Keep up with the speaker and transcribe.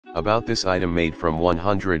About this item made from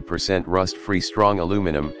 100% rust-free strong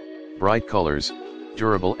aluminum, bright colors,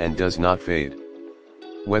 durable and does not fade.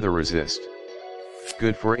 Weather resist.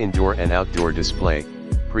 Good for indoor and outdoor display,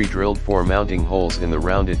 pre-drilled for mounting holes in the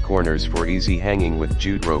rounded corners for easy hanging with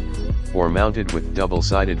jute rope, or mounted with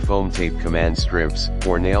double-sided foam tape command strips,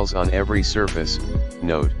 or nails on every surface.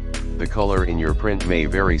 Note: the color in your print may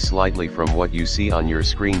vary slightly from what you see on your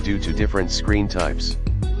screen due to different screen types.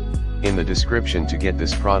 In the description to get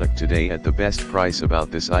this product today at the best price. About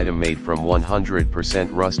this item made from 100%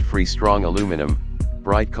 rust-free strong aluminum,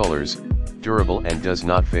 bright colors, durable and does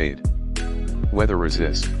not fade. Weather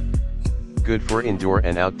resist. Good for indoor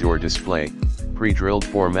and outdoor display, pre-drilled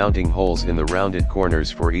for mounting holes in the rounded corners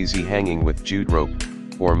for easy hanging with jute rope,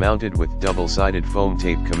 or mounted with double-sided foam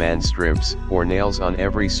tape command strips, or nails on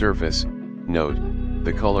every surface. Note: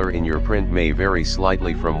 the color in your print may vary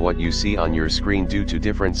slightly from what you see on your screen due to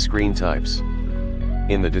different screen types.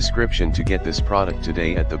 In the description to get this product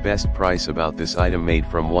today at the best price. About this item made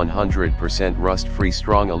from 100% rust-free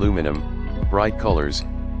strong aluminum, bright colors,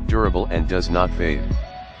 durable and does not fade.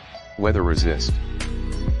 Weather resist.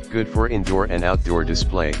 Good for indoor and outdoor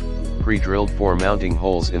display, pre-drilled for mounting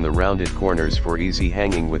holes in the rounded corners for easy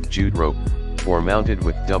hanging with jute rope, or mounted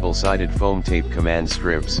with double-sided foam tape command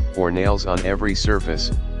strips, or nails on every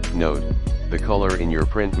surface. Note: the color in your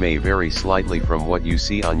print may vary slightly from what you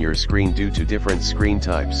see on your screen due to different screen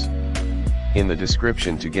types. In the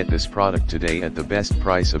description to get this product today at the best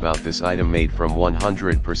price. About this item made from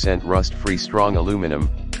 100% rust-free strong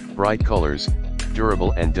aluminum, bright colors,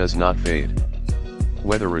 durable and does not fade.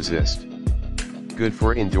 Weather resist. Good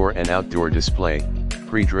for indoor and outdoor display,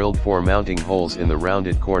 pre-drilled for mounting holes in the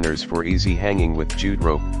rounded corners for easy hanging with jute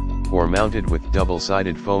rope, or mounted with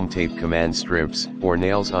double-sided foam tape command strips, or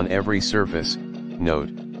nails on every surface. Note: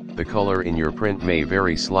 the color in your print may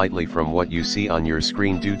vary slightly from what you see on your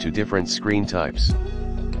screen due to different screen types.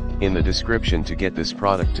 In the description to get this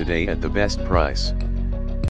product today at the best price.